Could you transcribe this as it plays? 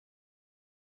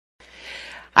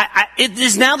It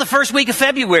is now the first week of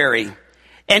February.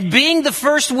 And being the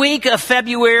first week of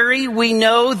February, we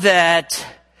know that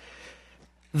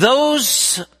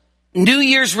those New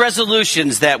Year's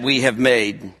resolutions that we have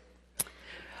made,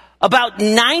 about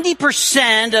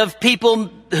 90% of people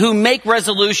who make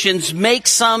resolutions make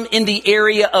some in the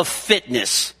area of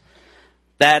fitness.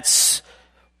 That's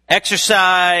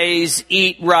exercise,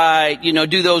 eat right,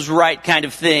 do those right kind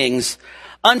of things.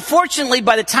 Unfortunately,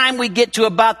 by the time we get to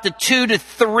about the 2 to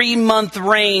 3 month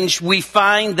range, we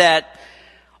find that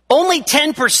only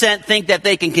 10% think that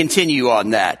they can continue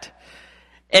on that.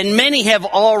 And many have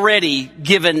already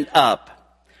given up.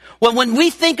 Well, when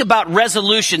we think about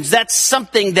resolutions, that's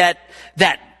something that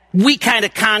we kind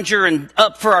of conjure and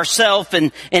up for ourselves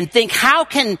and think, how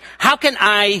can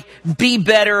I be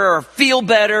better or feel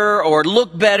better or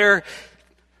look better?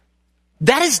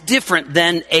 That is different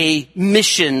than a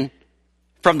mission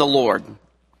from the Lord.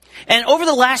 And over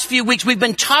the last few weeks, we've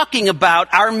been talking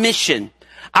about our mission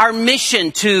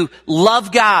to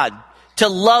love God, to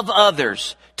love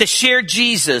others, to share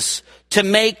Jesus, to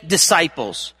make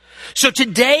disciples. So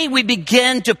today we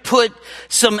begin to put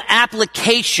some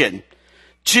application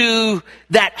to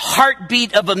that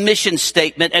heartbeat of a mission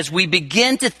statement as we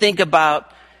begin to think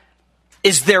about,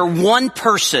 is there one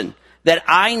person that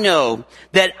I know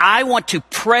that I want to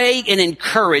pray and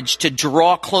encourage to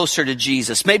draw closer to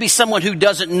Jesus? Maybe someone who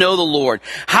doesn't know the Lord.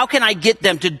 How can I get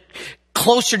them to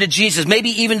closer to Jesus? Maybe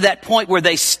even to that point where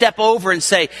they step over and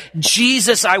say,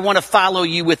 Jesus, I want to follow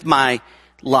you with my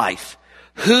life.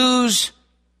 Who's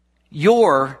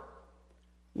your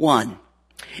one?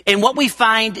 And what we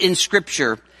find in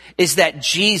Scripture is that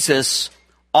Jesus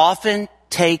often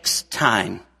takes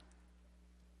time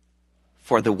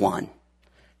for the one.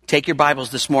 Take your Bibles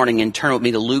this morning and turn with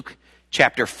me to Luke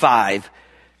chapter 5.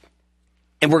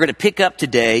 And we're going to pick up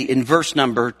today in verse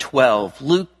number 12.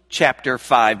 Luke chapter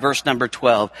 5, verse number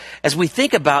 12. As we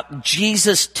think about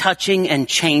Jesus touching and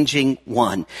changing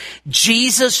one.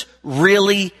 Jesus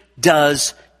really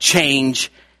does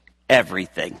change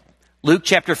everything. Luke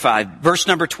chapter 5, verse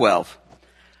number 12.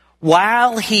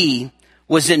 While he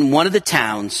was in one of the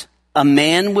towns, a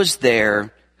man was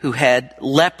there who had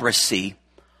leprosy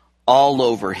all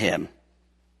over him.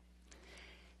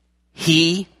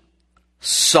 He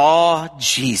saw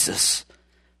Jesus,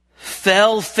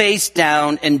 fell face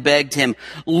down and begged him,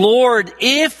 Lord,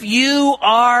 if you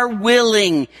are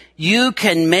willing, you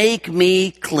can make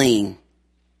me clean.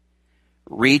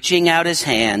 Reaching out his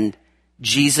hand,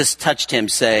 Jesus touched him,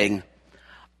 saying,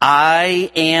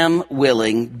 I am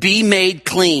willing, be made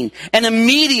clean. And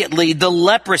immediately the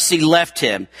leprosy left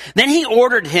him. Then he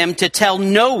ordered him to tell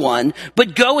no one,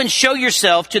 but go and show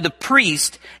yourself to the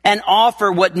priest and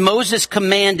offer what Moses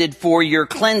commanded for your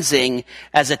cleansing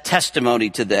as a testimony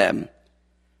to them.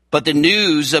 But the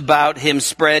news about him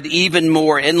spread even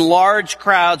more, and large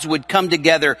crowds would come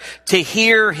together to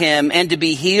hear him and to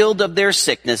be healed of their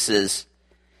sicknesses.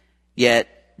 Yet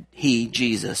he,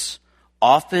 Jesus,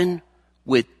 often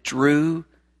withdrew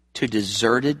to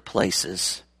deserted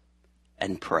places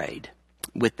and prayed.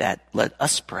 With that, let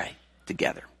us pray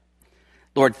together.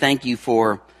 Lord, thank you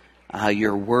for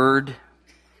your word.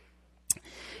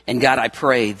 And God, I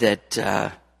pray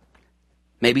that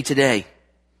maybe today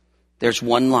there's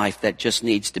one life that just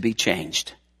needs to be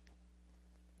changed.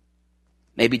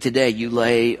 Maybe today you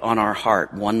lay on our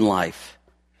heart one life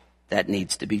that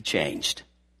needs to be changed.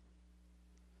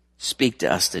 Speak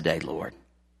to us today, Lord.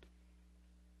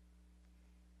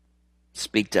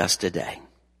 Speak to us today.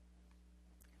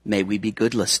 May we be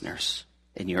good listeners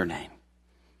in your name.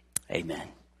 Amen.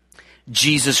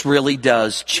 Jesus really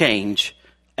does change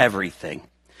everything.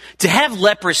 To have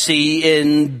leprosy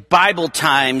in Bible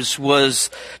times was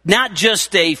not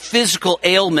just a physical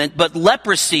ailment, but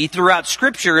leprosy throughout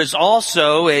Scripture is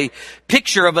also a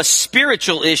picture of a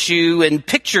spiritual issue and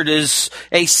pictured as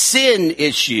a sin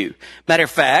issue. Matter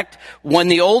of fact, when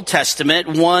the Old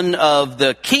Testament, one of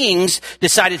the kings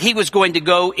decided he was going to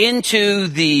go into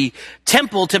the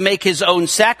temple to make his own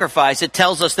sacrifice, it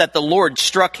tells us that the Lord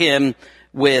struck him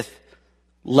with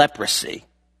leprosy.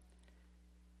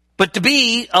 But to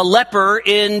be a leper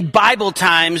in Bible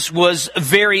times was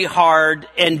very hard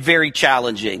and very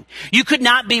challenging. You could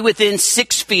not be within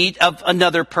 6 feet of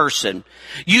another person.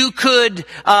 You could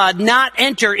not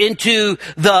enter into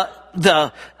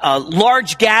the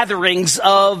large gatherings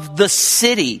of the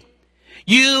city.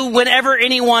 Whenever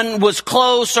anyone was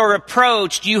close or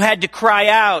approached, you had to cry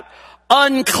out,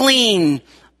 unclean,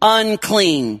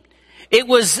 unclean. It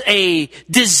was a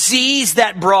disease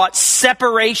that brought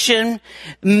separation,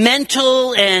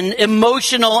 mental and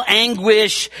emotional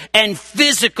anguish, and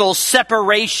physical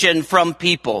separation from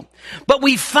people. But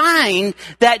we find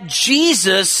that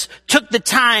Jesus took the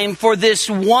time for this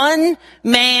one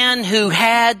man who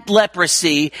had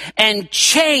leprosy and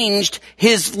changed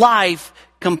his life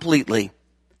completely.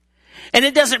 And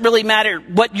it doesn't really matter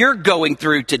what you're going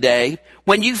through today.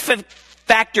 When you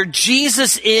factor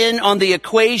Jesus in on the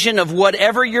equation of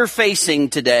whatever you're facing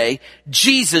today,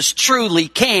 Jesus truly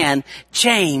can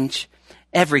change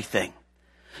everything.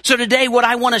 So today what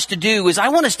I want us to do is I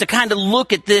want us to kind of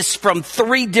look at this from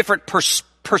three different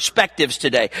perspectives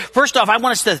today. First off, I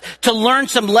want us to learn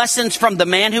some lessons from the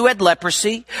man who had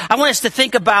leprosy. I want us to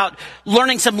think about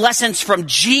learning some lessons from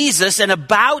Jesus and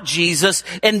about Jesus,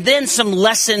 and then some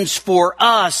lessons for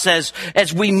us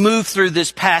as we move through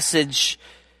this passage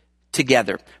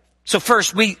together. So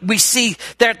first, we see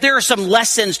that there are some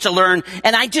lessons to learn,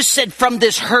 and I just said from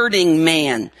this hurting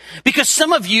man. Because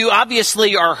some of you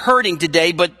obviously are hurting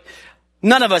today, but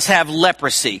none of us have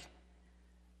leprosy.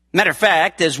 Matter of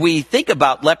fact, as we think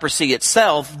about leprosy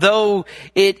itself, though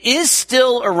it is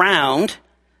still around,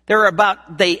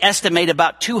 they estimate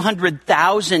about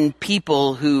 200,000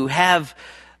 people who have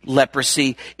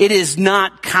leprosy. It is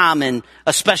not common,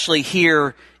 especially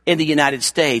here in the United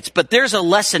States. But there's a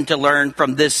lesson to learn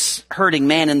from this hurting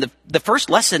man. And the first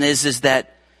lesson is that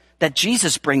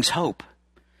Jesus brings hope.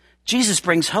 Jesus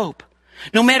brings hope.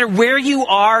 No matter where you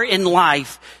are in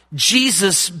life,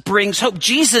 Jesus brings hope.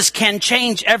 Jesus can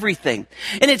change everything.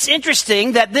 And it's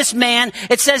interesting that this man,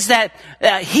 it says that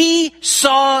he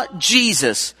saw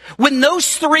Jesus. When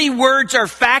those three words are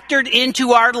factored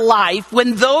into our life,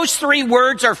 when those three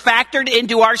words are factored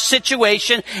into our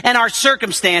situation and our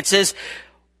circumstances,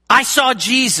 I saw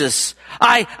Jesus.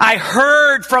 I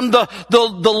heard from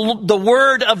the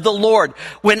word of the Lord.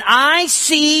 When I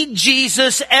see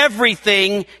Jesus,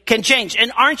 everything can change.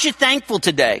 And aren't you thankful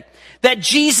today that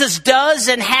Jesus does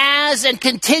and has and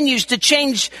continues to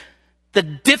change the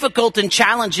difficult and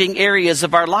challenging areas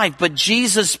of our life? But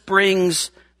Jesus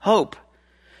brings hope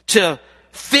to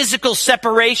physical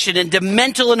separation and to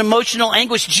mental and emotional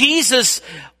anguish. Jesus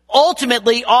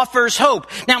ultimately offers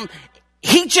hope. Now,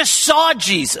 he just saw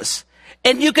Jesus.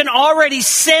 And you can already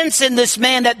sense in this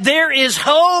man that there is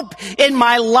hope in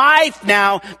my life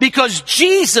now because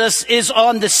Jesus is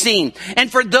on the scene.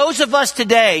 And for those of us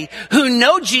today who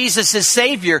know Jesus as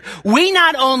Savior, we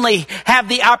not only have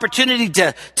the opportunity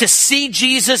to see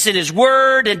Jesus in His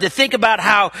Word and to think about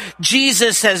how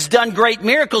Jesus has done great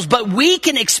miracles, but we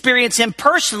can experience Him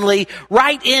personally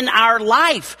right in our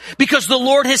life because the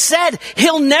Lord has said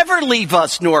He'll never leave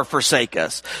us nor forsake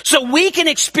us. So we can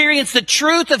experience the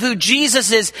truth of who Jesus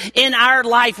is in our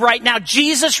life right now.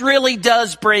 Jesus really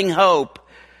does bring hope,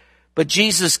 but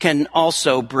Jesus can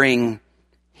also bring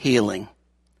healing.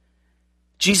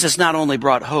 Jesus not only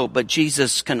brought hope, but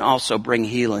Jesus can also bring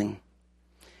healing.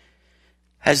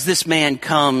 As this man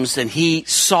comes and he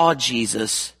saw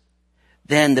Jesus,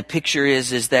 then the picture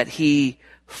is that he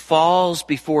falls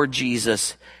before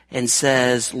Jesus and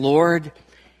says, Lord,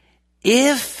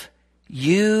 if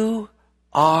you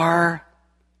are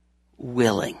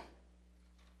willing.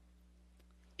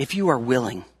 If you are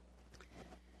willing.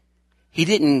 He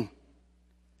didn't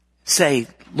say,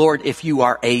 Lord, if you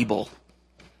are able.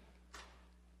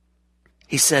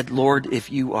 He said, Lord,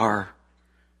 if you are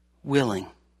willing.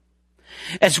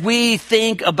 As we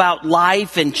think about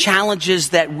life and challenges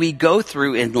that we go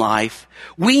through in life,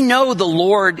 we know the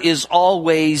Lord is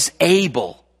always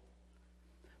able.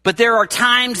 But there are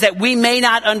times that we may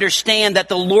not understand that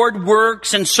the Lord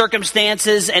works in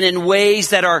circumstances and in ways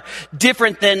that are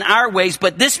different than our ways.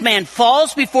 But this man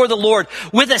falls before the Lord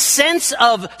with a sense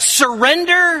of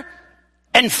surrender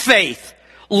and faith.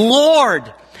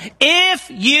 Lord, if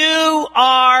you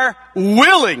are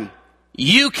willing,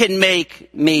 you can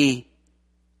make me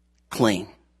clean.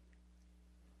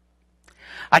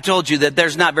 I told you that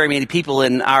there's not very many people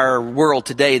in our world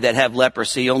today that have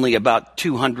leprosy, only about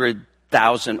 200,000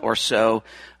 or so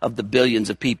of the billions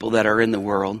of people that are in the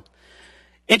world.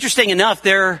 Interesting enough,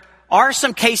 there are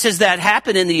some cases that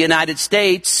happen in the United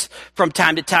States from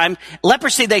time to time.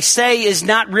 Leprosy, they say, is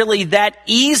not really that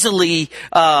easily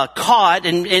caught,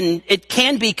 and it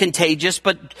can be contagious,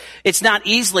 but it's not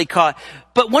easily caught.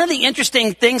 But one of the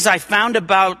interesting things I found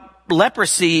about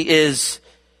leprosy is,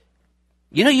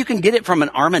 you can get it from an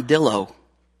armadillo.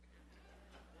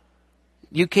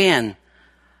 You can.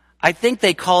 I think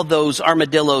they call those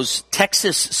armadillos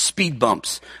Texas speed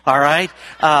bumps, all right?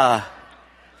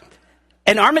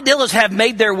 And armadillos have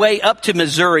made their way up to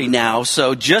Missouri now,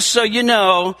 so just so you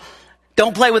know,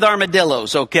 Don't play with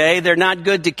armadillos, okay? They're not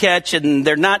good to catch and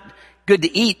they're not good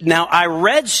to eat. Now, I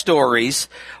read stories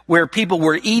where people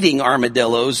were eating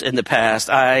armadillos in the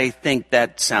past. I think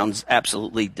that sounds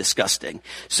absolutely disgusting.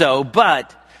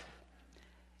 But,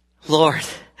 Lord,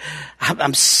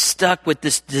 I'm stuck with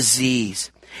this disease.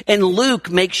 And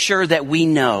Luke makes sure that we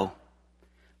know,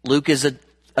 Luke is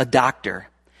a doctor,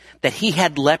 that he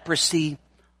had leprosy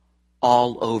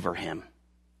all over him.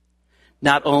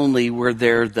 Not only were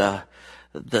there the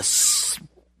spots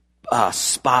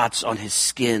on his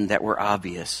skin that were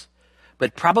obvious,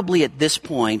 but probably at this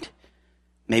point,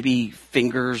 maybe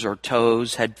fingers or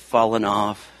toes had fallen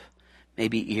off,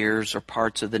 maybe ears or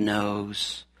parts of the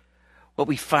nose. What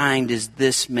we find is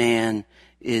this man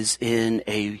is in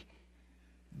a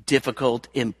difficult,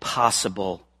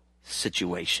 impossible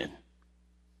situation.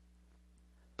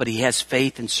 But he has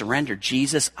faith and surrender.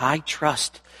 Jesus, I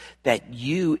trust that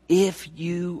you, if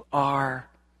you are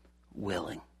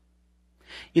willing.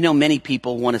 You know, many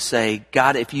people want to say,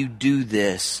 God, if you do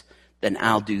this, then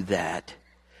I'll do that.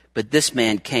 But this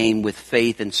man came with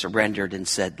faith and surrendered and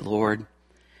said, Lord,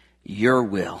 your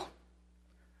will,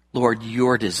 Lord,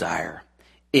 your desire,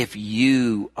 if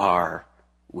you are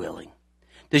willing.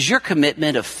 Does your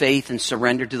commitment of faith and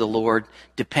surrender to the Lord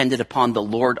depend upon the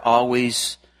Lord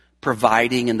always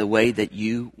providing in the way that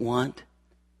you want?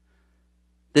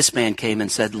 This man came and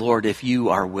said, Lord, if you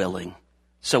are willing.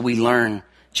 So we learn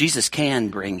Jesus can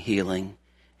bring healing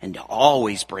and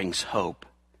always brings hope.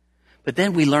 But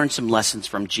then we learn some lessons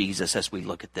from Jesus as we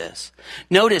look at this.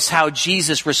 Notice how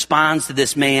Jesus responds to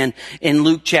this man in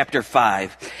Luke chapter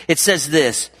 5. It says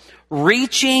this,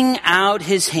 reaching out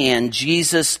his hand,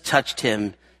 Jesus touched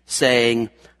him, saying,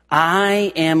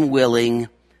 I am willing,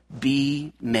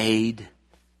 be made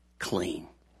clean.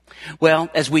 Well,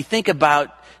 as we think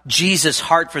about Jesus'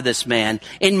 heart for this man,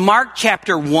 in Mark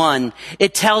chapter 1,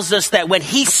 it tells us that when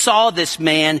he saw this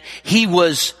man, he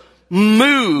was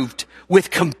moved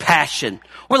with compassion.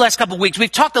 Over the last couple of weeks,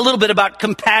 we've talked a little bit about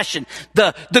compassion.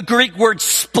 The Greek word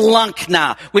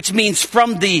splunkna, which means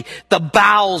from the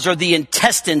bowels or the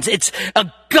intestines. It's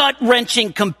a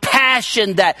gut-wrenching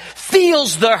compassion that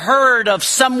feels the hurt of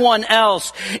someone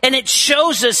else. And it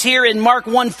shows us here in Mark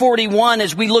 1:41,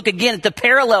 as we look again at the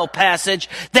parallel passage,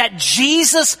 that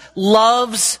Jesus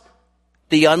loves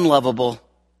the unlovable.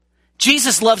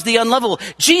 Jesus loves the unlovable.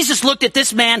 Jesus looked at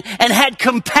this man and had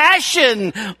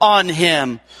compassion on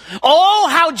him. Oh,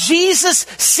 how Jesus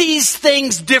sees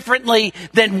things differently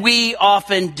than we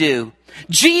often do.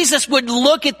 Jesus would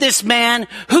look at this man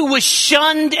who was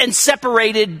shunned and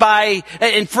separated by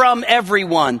and from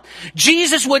everyone.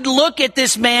 Jesus would look at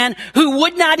this man who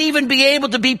would not even be able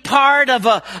to be part of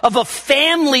a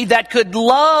family that could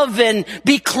love and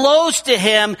be close to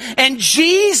him. And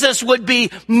Jesus would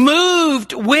be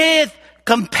moved with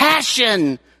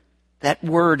compassion. That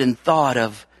word and thought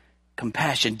of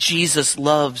compassion. Jesus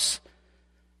loves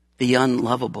the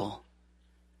unlovable.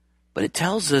 But it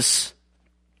tells us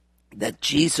that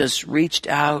Jesus reached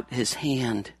out his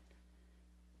hand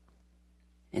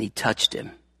and he touched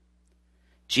him.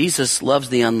 Jesus loves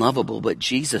the unlovable, but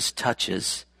Jesus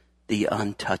touches the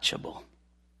untouchable.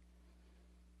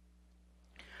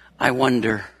 I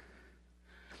wonder,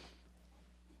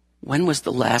 when was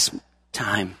the last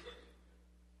time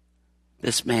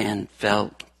this man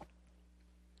felt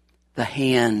the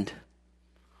hand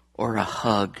or a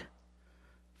hug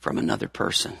from another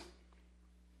person?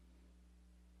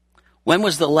 When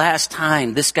was the last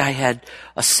time this guy had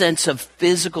a sense of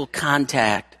physical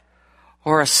contact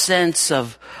or a sense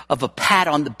of a pat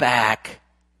on the back?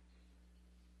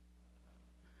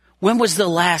 When was the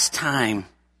last time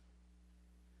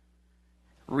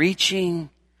reaching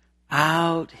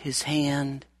out his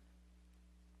hand,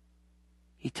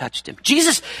 he touched him?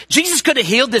 Jesus could have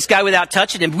healed this guy without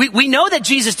touching him. We know that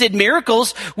Jesus did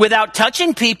miracles without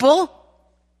touching people.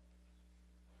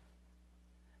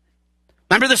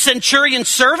 Remember the centurion's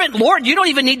servant? Lord, you don't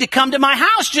even need to come to my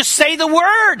house. Just say the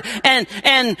word and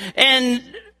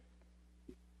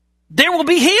there will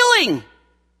be healing.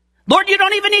 Lord, you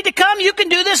don't even need to come. You can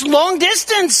do this long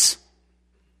distance.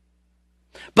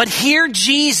 But here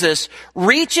Jesus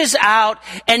reaches out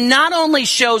and not only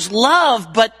shows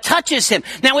love, but touches him.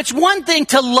 Now, it's one thing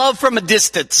to love from a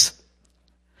distance.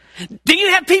 Do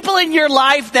you have people in your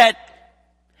life that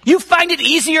you find it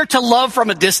easier to love from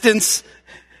a distance?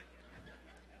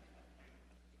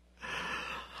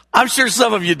 I'm sure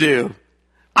some of you do.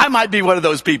 I might be one of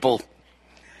those people.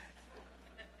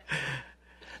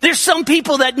 There's some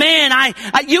people that, man,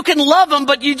 you can love them,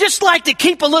 but you just like to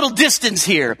keep a little distance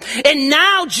here. And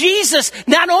now Jesus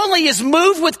not only is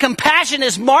moved with compassion,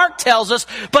 as Mark tells us,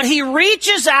 but he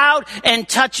reaches out and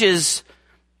touches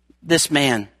this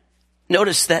man.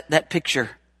 Notice that picture.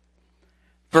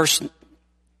 Verse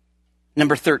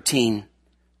number 13.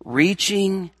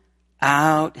 Reaching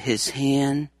out his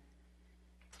hand,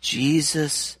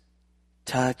 Jesus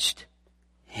touched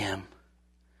him.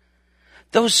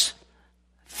 Those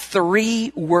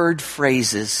 3-word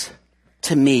phrases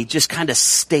to me just kind of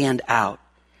stand out.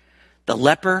 The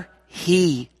leper,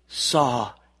 he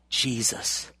saw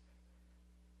Jesus.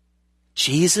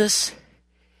 Jesus,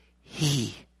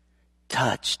 he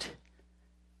touched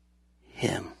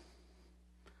him.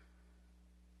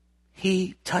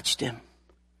 He touched him.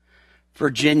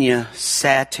 Virginia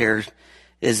Satir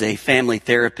is a family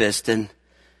therapist, and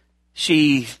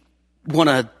she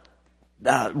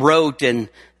wrote, and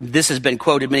this has been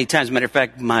quoted many times. As a matter of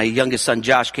fact, my youngest son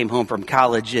Josh came home from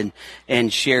college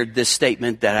and shared this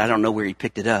statement that I don't know where he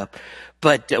picked it up.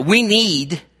 But we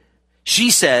need,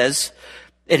 she says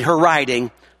in her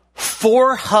writing,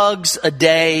 4 hugs a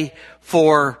day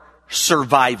for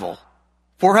survival.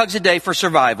 4 hugs a day for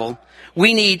survival.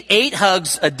 We need 8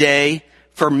 hugs a day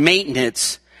for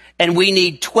maintenance, and we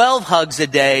need 12 hugs a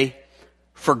day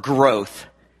for growth.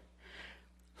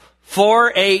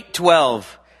 4, 8,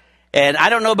 12. And I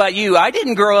don't know about you, I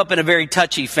didn't grow up in a very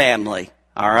touchy family,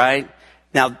 all right?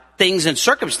 Now, things and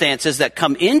circumstances that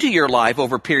come into your life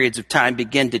over periods of time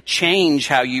begin to change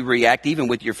how you react, even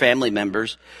with your family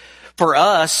members. For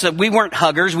us, we weren't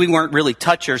huggers, we weren't really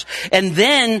touchers. And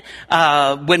then,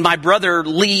 when my brother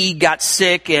Lee got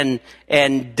sick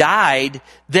and died,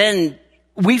 then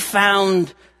we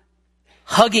found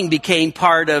hugging became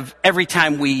part of every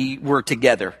time we were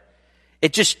together.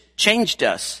 It just changed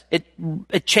us.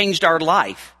 It changed our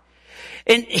life.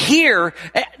 And here,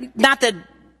 not that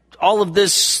all of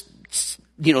this,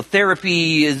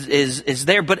 therapy is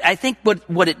there, but I think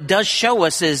what it does show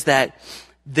us is that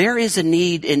there is a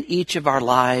need in each of our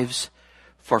lives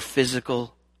for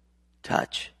physical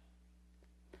touch.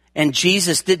 And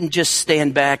Jesus didn't just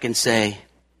stand back and say,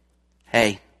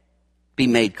 hey, be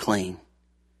made clean.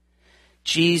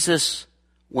 Jesus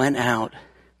went out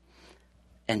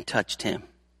and touched him.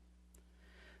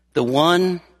 The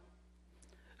one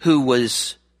who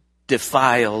was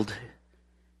defiled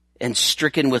and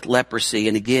stricken with leprosy,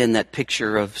 and again, that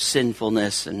picture of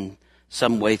sinfulness in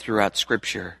some way throughout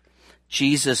Scripture,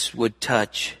 Jesus would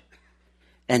touch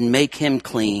and make him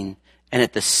clean, and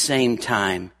at the same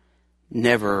time,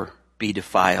 never be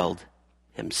defiled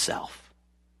himself.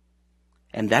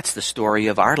 And that's the story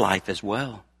of our life as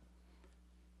well.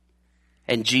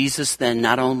 And Jesus then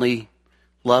not only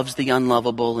loves the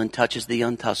unlovable and touches the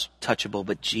untouchable,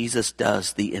 but Jesus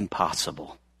does the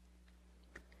impossible.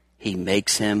 He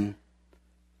makes him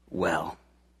well.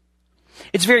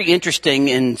 It's very interesting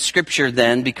in Scripture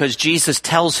then, because Jesus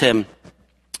tells him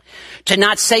to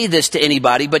not say this to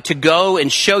anybody, but to go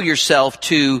and show yourself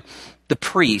to the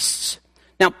priests.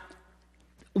 Now,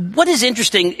 what is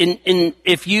interesting in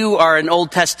if you are an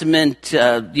Old Testament,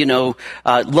 love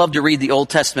to read the Old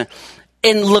Testament,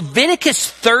 in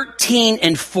Leviticus 13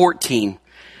 and 14,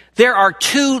 there are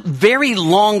 2 very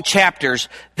long chapters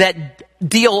that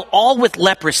deal all with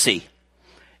leprosy.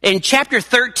 In chapter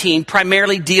 13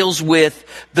 primarily deals with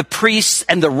the priests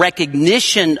and the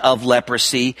recognition of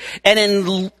leprosy.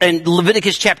 And in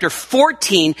Leviticus chapter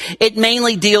 14, it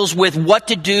mainly deals with what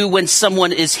to do when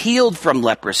someone is healed from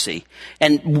leprosy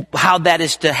and how that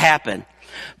is to happen.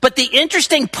 But the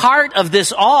interesting part of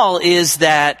this all is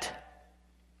that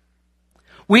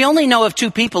we only know of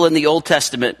 2 people in the Old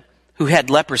Testament who had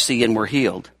leprosy and were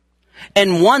healed.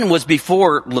 And one was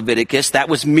before Leviticus. That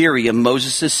was Miriam,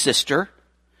 Moses' sister,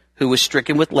 who was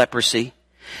stricken with leprosy.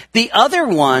 The other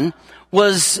one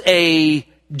was a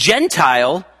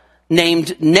Gentile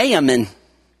named Naaman.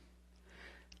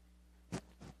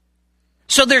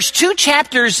 So there's 2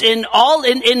 chapters in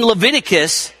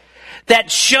Leviticus that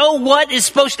show what is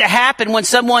supposed to happen when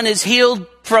someone is healed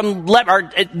from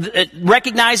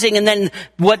recognizing, and then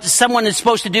what someone is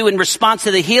supposed to do in response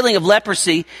to the healing of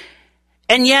leprosy.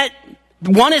 And yet,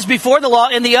 one is before the law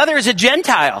and the other is a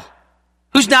Gentile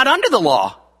who's not under the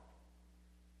law.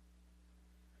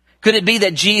 Could it be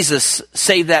that Jesus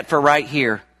saved that for right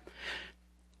here?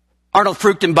 Arnold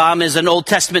Fruchtenbaum is an Old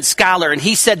Testament scholar, and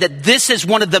he said that this is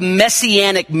one of the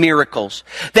messianic miracles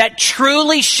that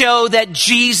truly show that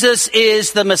Jesus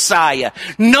is the Messiah.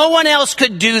 No one else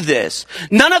could do this.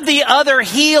 None of the other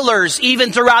healers,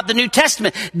 even throughout the New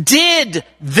Testament, did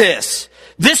this.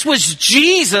 This was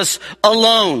Jesus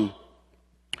alone.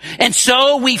 And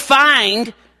so we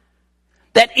find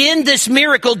that in this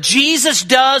miracle, Jesus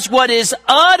does what is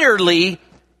utterly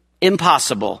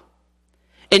impossible.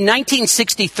 In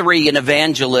 1963, an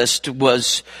evangelist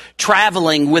was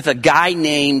traveling with a guy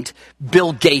named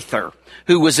Bill Gaither,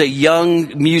 who was a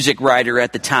young music writer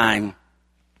at the time.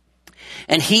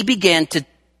 And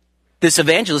this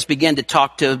evangelist began to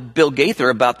talk to Bill Gaither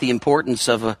about the importance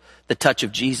of the touch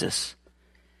of Jesus.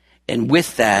 And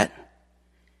with that,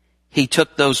 he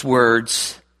took those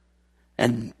words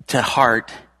to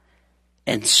heart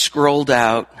and scrolled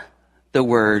out the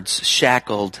words,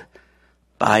 shackled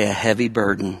by a heavy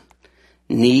burden,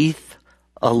 'neath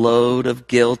a load of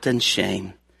guilt and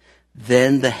shame.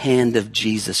 Then the hand of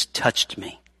Jesus touched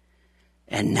me,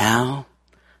 and now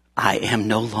I am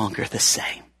no longer the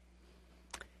same.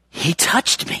 He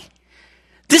touched me.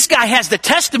 This guy has the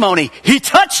testimony. He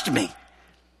touched me.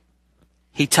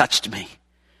 He touched me.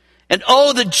 And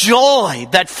oh, the joy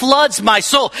that floods my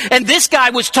soul. And this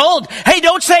guy was told, hey,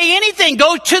 don't say anything.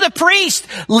 Go to the priest.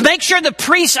 Make sure the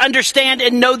priests understand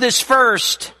and know this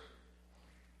first.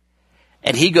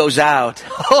 And he goes out.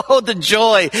 Oh, the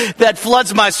joy that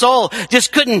floods my soul. He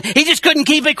just couldn't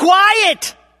keep it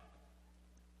quiet.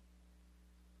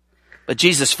 But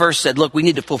Jesus first said, look, we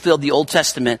need to fulfill the Old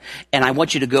Testament, and I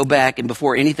want you to go back and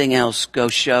before anything else, go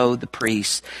show the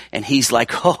priests. And he's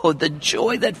like, oh, the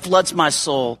joy that floods my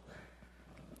soul.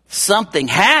 Something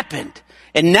happened,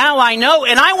 and now I know,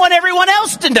 and I want everyone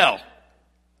else to know.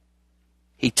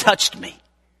 He touched me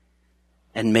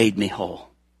and made me whole.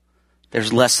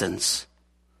 There's lessons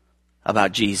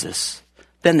about Jesus.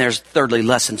 Then there's, thirdly,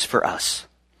 lessons for us.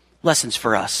 Lessons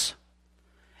for us.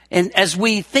 And as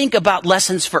we think about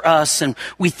lessons for us and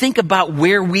we think about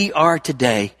where we are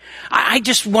today, I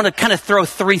just want to kind of throw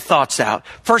three thoughts out.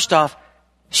 First off,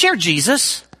 share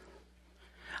Jesus.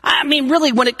 I mean,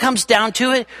 really, when it comes down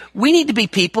to it, we need to be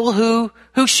people who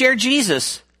share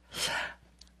Jesus.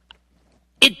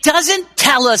 It doesn't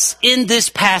tell us in this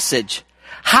passage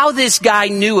how this guy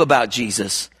knew about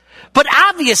Jesus. But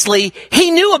obviously, he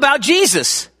knew about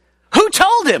Jesus. Who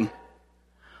told him?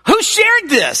 Who shared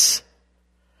this?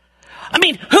 I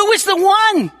mean, who was the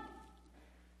one?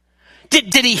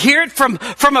 Did he hear it from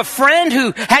a friend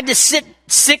who had to sit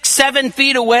 6-7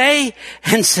 feet away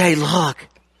and say, look,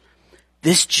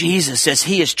 this Jesus, as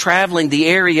he is traveling the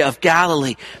area of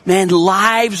Galilee, man,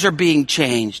 lives are being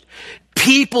changed.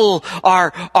 People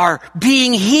are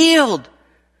being healed.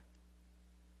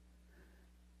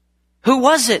 Who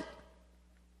was it?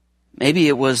 Maybe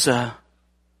it was a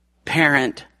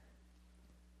parent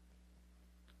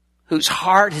whose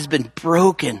heart has been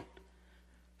broken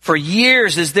for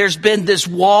years as there's been this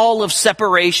wall of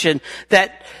separation,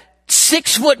 that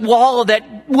 6-foot wall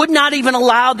that would not even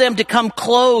allow them to come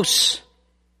close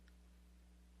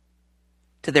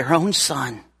to their own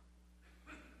son.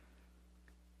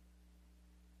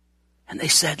 And they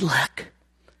said, look,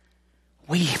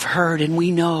 we've heard and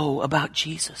we know about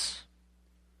Jesus.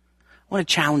 I want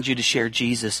to challenge you to share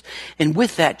Jesus. And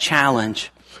with that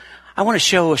challenge, I want to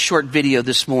show a short video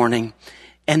this morning.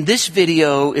 And this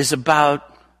video is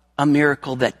about a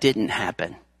miracle that didn't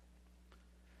happen,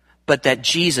 but that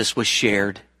Jesus was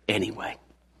shared anyway.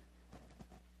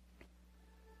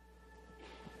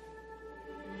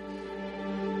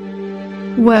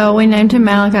 Well, we named him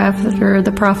Malachi after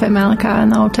the prophet Malachi in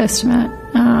the Old Testament.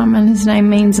 And his name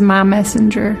means my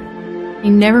messenger. He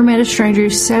never met a stranger. He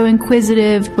was so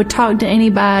inquisitive, would talk to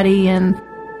anybody. And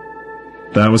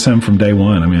that was him from day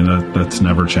one. I mean, that's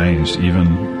never changed. Even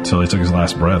until he took his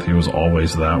last breath, he was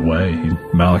always that way.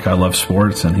 Malachi loved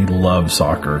sports, and he loved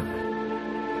soccer.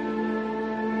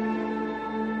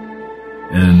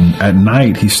 And at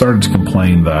night, he started to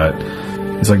complain that,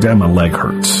 he's like, Dad, my leg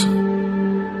hurts.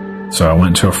 So I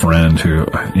went to a friend who,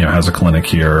 has a clinic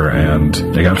here, and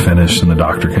they got finished, and the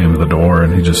doctor came to the door,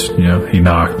 and he just, he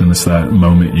knocked, and it's that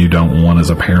moment you don't want as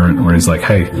a parent where he's like,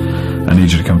 hey, I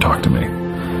need you to come talk to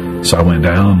me. So I went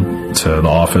down to the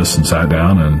office and sat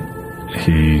down, and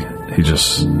he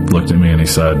just looked at me and he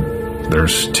said,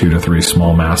 there's 2 to 3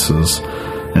 small masses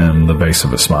in the base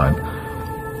of his spine.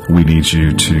 We need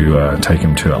you to take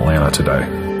him to Atlanta today.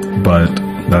 But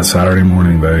that Saturday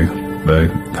morning, they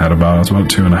had about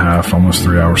 2.5, almost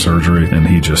 3-hour surgery, and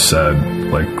he just said,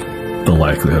 the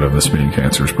likelihood of this being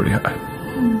cancer is pretty high.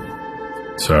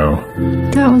 So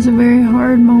that was a very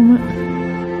hard moment.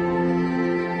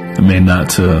 I mean, not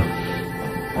to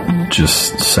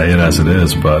just say it as it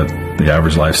is, but the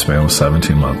average lifespan was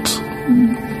 17 months.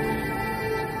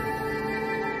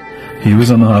 He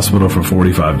was in the hospital for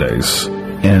 45 days,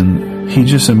 and he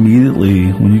just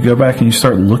immediately, when you go back and you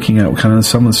start looking at kind of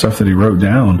some of the stuff that he wrote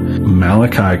down,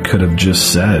 Malachi could have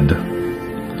just said,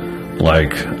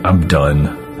 I'm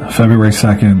done. February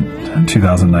 2nd,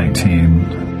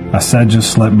 2019, I said,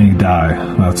 just let me die.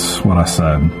 That's what I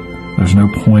said. There's no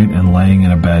point in laying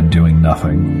in a bed doing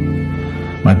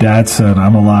nothing. My dad said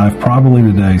I'm alive probably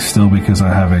today still because I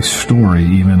have a story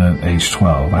even at age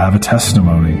 12. I have a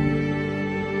testimony.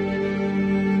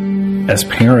 As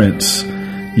parents,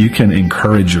 you can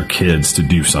encourage your kids to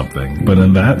do something. But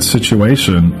in that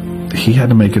situation, he had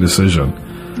to make a decision.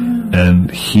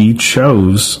 And he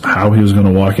chose how he was going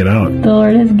to walk it out. The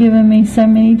Lord has given me so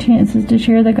many chances to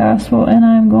share the gospel, and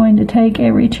I'm going to take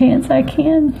every chance I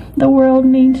can. The world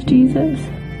needs Jesus.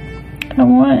 I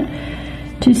want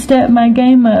to step my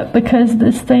game up because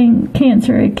this thing,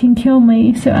 cancer, it can kill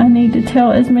me, so I need to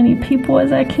tell as many people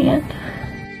as I can.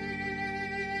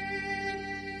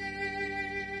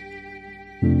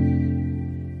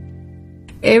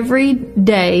 Every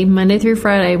day, Monday through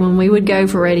Friday, when we would go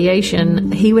for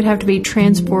radiation, he would have to be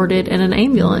transported in an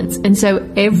ambulance. And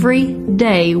so every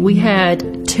day we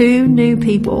had 2 new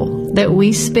people that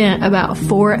we spent about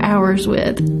 4 hours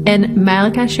with. And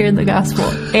Malachi shared the gospel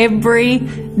every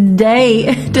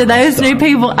day to those new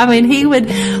people. I mean, he would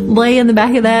lay in the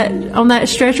back of on that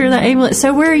stretcher of that ambulance.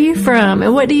 So where are you from?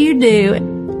 And what do you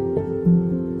do?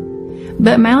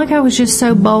 But Malachi was just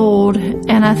so bold,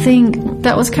 and I think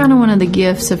that was kind of one of the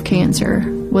gifts of cancer,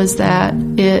 was that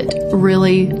it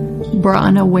really brought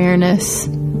an awareness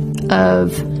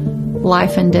of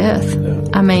life and death.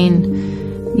 I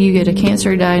mean, you get a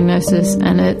cancer diagnosis,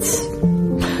 and it's,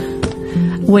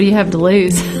 what do you have to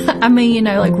lose? I mean,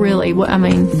 really, what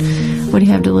do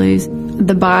you have to lose?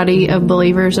 The body of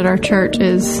believers at our church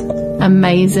is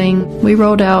amazing. We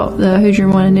rolled out the Who's Your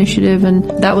One initiative, and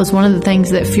that was one of the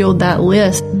things that fueled that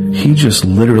list. He just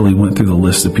literally went through the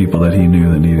list of people that he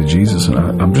knew that needed Jesus, and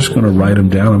I'm just going to write them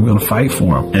down. I'm going to fight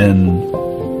for them.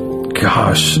 And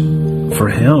gosh, for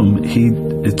him,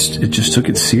 it just took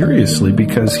it seriously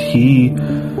because he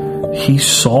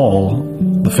saw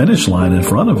the finish line in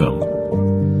front of him.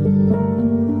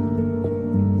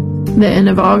 The end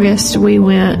of August, we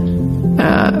went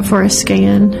for a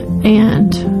scan,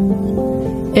 and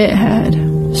it had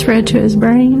spread to his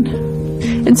brain.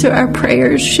 And so our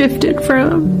prayers shifted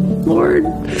from, Lord,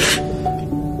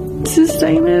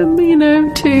 sustain him,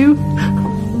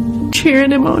 to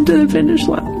cheering him on to the finish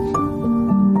line.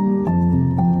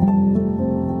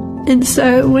 And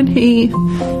so when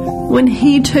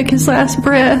he took his last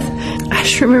breath, I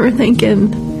just remember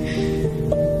thinking,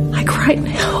 right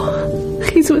now,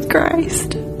 he's with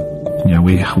Christ. Yeah,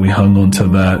 we hung on to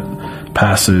that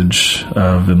passage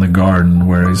in the garden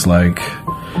where he's like,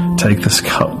 take this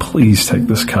cup, please take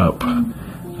this cup,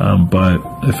 but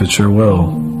if it's your will.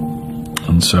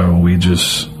 And so we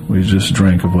just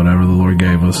drank of whatever the Lord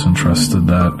gave us and trusted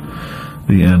that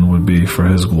the end would be for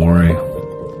his glory.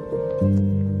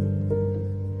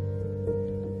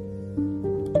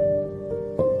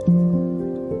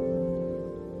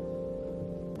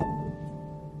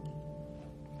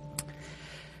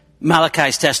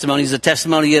 Malachi's testimony is a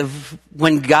testimony of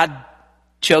when God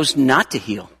chose not to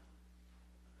heal.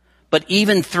 But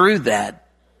even through that,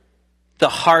 the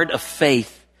heart of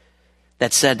faith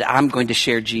that said, I'm going to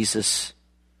share Jesus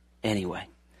anyway.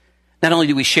 Not only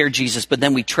do we share Jesus, but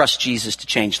then we trust Jesus to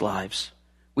change lives.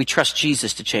 We trust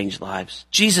Jesus to change lives.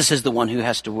 Jesus is the one who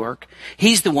has to work.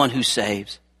 He's the one who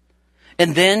saves.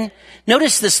 And then,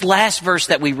 notice this last verse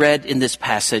that we read in this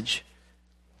passage.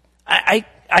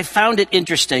 I found it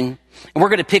interesting, and we're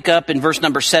going to pick up in verse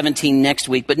number 17 next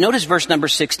week, but notice verse number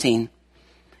 16.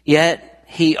 Yet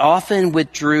he often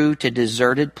withdrew to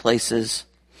deserted places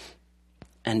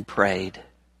and prayed.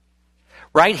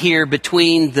 Right here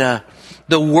between the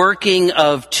working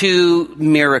of 2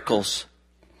 miracles.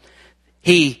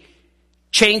 He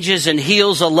changes and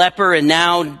heals a leper, and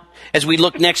now as we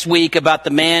look next week about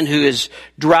the man who is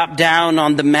dropped down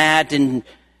on the mat and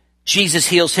Jesus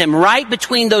heals him. Right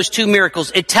between those 2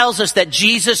 miracles, it tells us that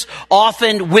Jesus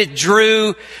often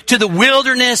withdrew to the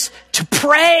wilderness to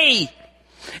pray.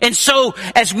 And so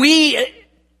as we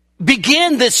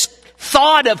begin this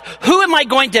thought of who am I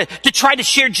going to try to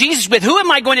share Jesus with? Who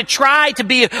am I going to try to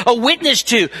be a witness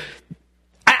to?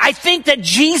 I think that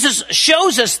Jesus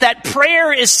shows us that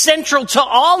prayer is central to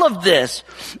all of this.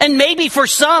 And maybe for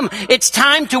some, it's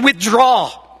time to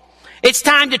withdraw. It's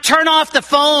time to turn off the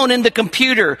phone and the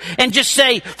computer and just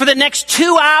say, for the next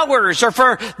 2 hours or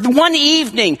for one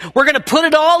evening, we're going to put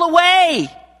it all away.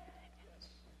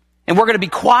 And we're going to be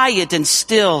quiet and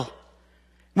still.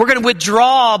 We're going to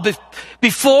withdraw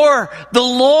before the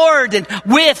Lord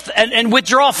and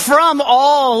withdraw from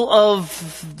all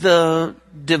of the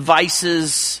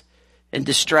devices and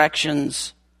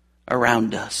distractions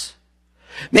around us.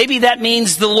 Maybe that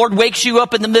means the Lord wakes you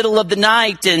up in the middle of the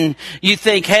night and you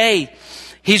think, hey,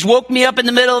 he's woke me up in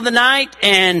the middle of the night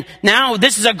and now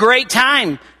this is a great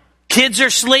time Kids are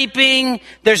sleeping.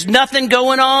 There's nothing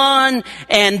going on.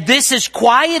 And this is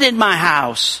quiet in my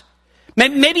house.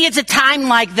 Maybe it's a time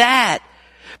like that.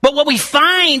 But what we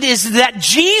find is that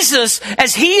Jesus,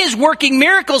 as he is working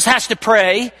miracles, has to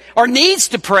pray or needs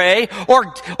to pray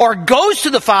or goes to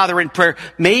the Father in prayer.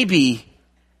 Maybe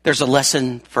there's a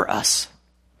lesson for us.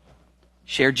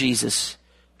 Share Jesus,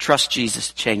 trust Jesus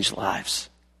to change lives,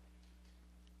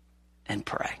 and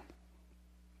pray.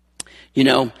 You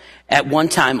know, at one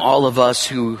time, all of us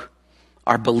who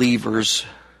are believers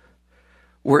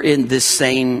were in this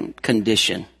same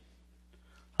condition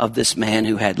of this man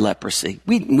who had leprosy.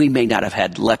 We may not have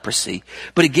had leprosy,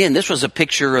 but again, this was a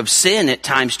picture of sin at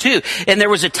times too. And there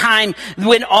was a time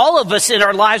when all of us in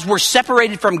our lives were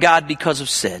separated from God because of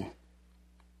sin.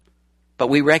 But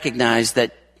we recognize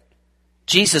that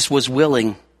Jesus was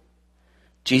willing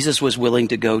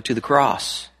to go to the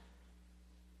cross.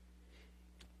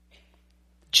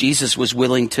 Jesus was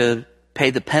willing to pay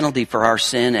the penalty for our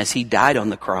sin as he died on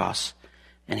the cross,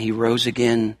 and he rose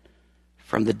again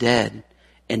from the dead.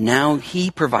 And now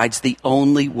he provides the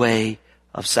only way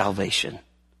of salvation.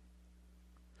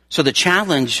 So the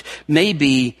challenge may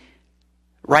be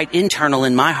right internal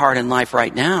in my heart and life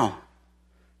right now,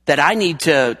 that I need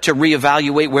to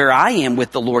reevaluate where I am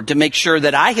with the Lord, to make sure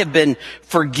that I have been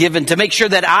forgiven, to make sure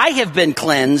that I have been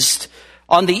cleansed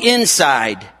on the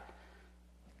inside,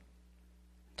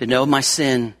 to know my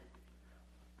sin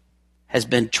has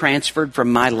been transferred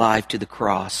from my life to the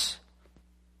cross,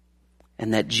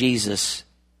 and that Jesus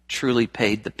truly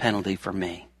paid the penalty for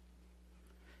me.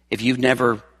 If you've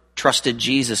never trusted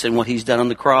Jesus and what he's done on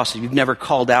the cross, if you've never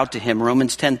called out to him,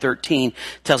 Romans 10:13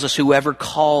 tells us whoever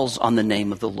calls on the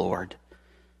name of the Lord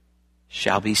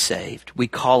shall be saved. We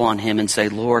call on him and say,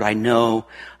 Lord, I know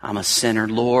I'm a sinner.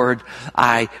 Lord,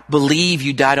 I believe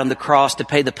you died on the cross to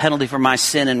pay the penalty for my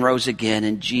sin and rose again.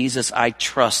 And Jesus, I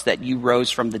trust that you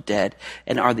rose from the dead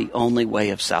and are the only way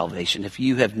of salvation. If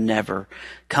you have never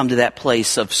come to that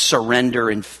place of surrender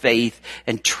and faith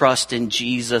and trust in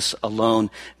Jesus alone,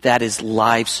 that is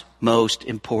life's most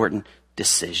important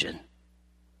decision.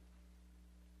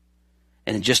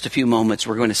 And in just a few moments,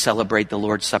 we're going to celebrate the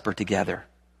Lord's Supper together.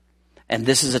 And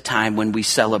this is a time when we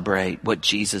celebrate what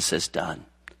Jesus has done.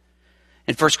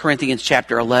 In 1 Corinthians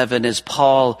chapter 11, as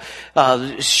Paul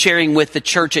sharing with the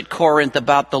church at Corinth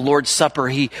about the Lord's Supper,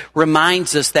 he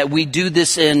reminds us that we do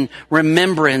this in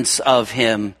remembrance of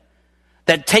him.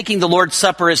 That taking the Lord's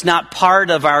Supper is not part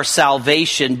of our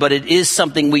salvation, but it is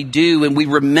something we do, and we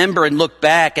remember and look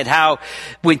back at how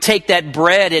we take that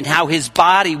bread and how his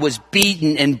body was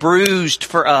beaten and bruised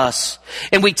for us.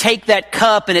 And we take that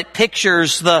cup and it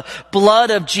pictures the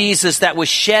blood of Jesus that was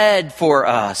shed for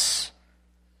us.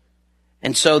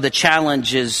 And so the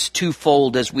challenge is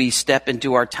twofold as we step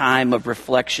into our time of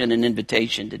reflection and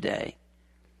invitation today.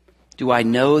 Do I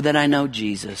know that I know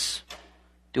Jesus?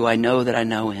 Do I know that I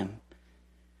know him?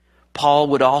 Paul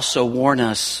would also warn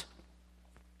us,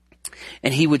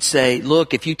 and he would say,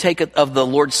 look, if you take of the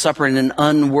Lord's Supper in an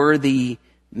unworthy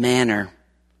manner,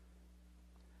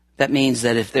 that means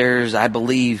that if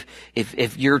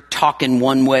you're talking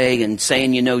one way and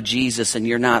saying you know Jesus and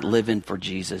you're not living for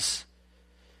Jesus,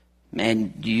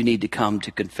 man, you need to come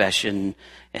to confession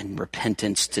and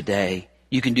repentance today.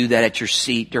 You can do that at your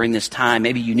seat during this time.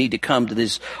 Maybe you need to come to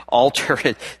this altar,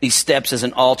 these steps as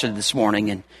an altar this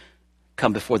morning, and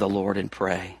come before the Lord and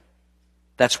pray.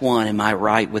 That's one. Am I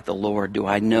right with the Lord? Do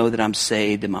I know that I'm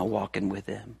saved? Am I walking with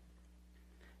him?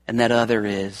 And that other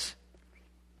is,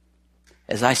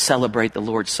 as I celebrate the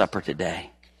Lord's Supper today,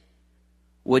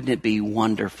 wouldn't it be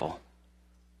wonderful?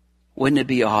 Wouldn't it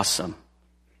be awesome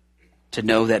to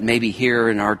know that maybe here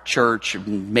in our church, or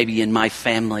maybe in my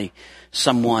family,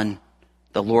 someone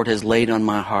the Lord has laid on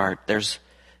my heart, there's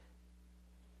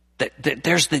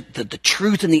the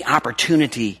truth and the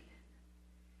opportunity.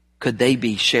 Could they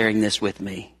be sharing this with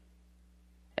me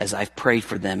as I've prayed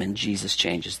for them and Jesus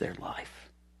changes their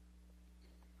life?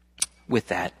 With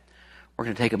that, we're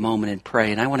going to take a moment and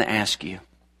pray. And I want to ask you,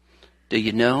 do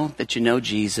you know that you know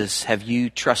Jesus? Have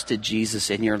you trusted Jesus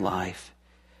in your life?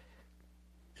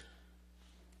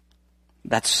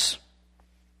 That's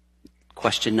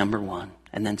question number one.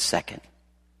 And then second,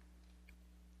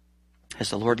 has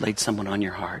the Lord laid someone on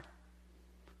your heart?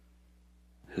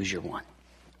 Who's your one?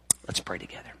 Let's pray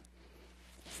together.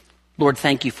 Lord,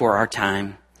 thank you for our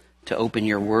time to open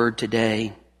your word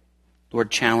today.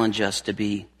 Lord, challenge us to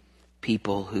be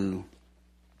people who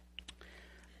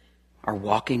are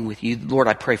walking with you. Lord,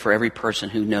 I pray for every person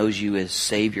who knows you as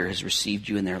Savior, has received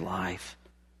you in their life.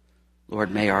 Lord,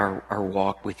 may our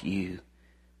walk with you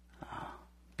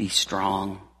be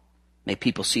strong. May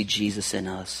people see Jesus in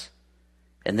us.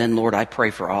 And then, Lord, I pray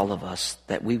for all of us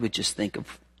that we would just think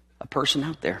of a person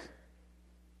out there.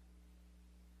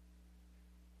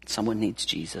 Someone needs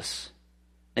Jesus.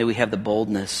 May we have the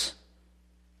boldness,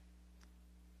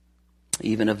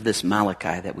 even of this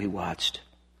Malachi that we watched.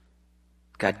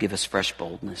 God, give us fresh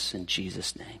boldness in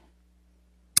Jesus' name.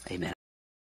 Amen.